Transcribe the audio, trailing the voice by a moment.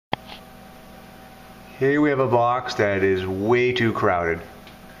Here we have a box that is way too crowded.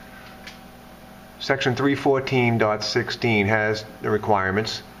 Section 314.16 has the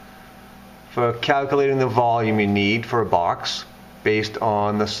requirements for calculating the volume you need for a box based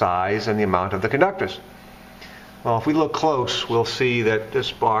on the size and the amount of the conductors. Well, if we look close, we'll see that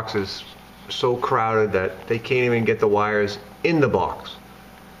this box is so crowded that they can't even get the wires in the box.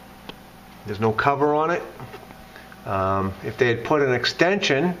 There's no cover on it. If they had put an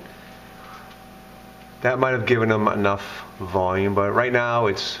extension, that might have given them enough volume, but right now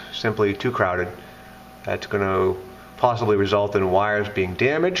it's simply too crowded. That's going to possibly result in wires being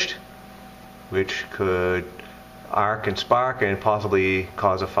damaged, which could arc and spark and possibly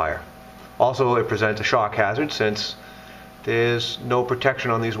cause a fire. Also, it presents a shock hazard since there's no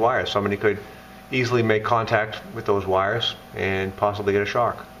protection on these wires. Somebody could easily make contact with those wires and possibly get a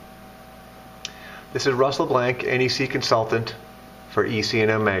shock. This is Russ LeBlanc, NEC consultant for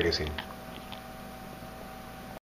EC&M Magazine.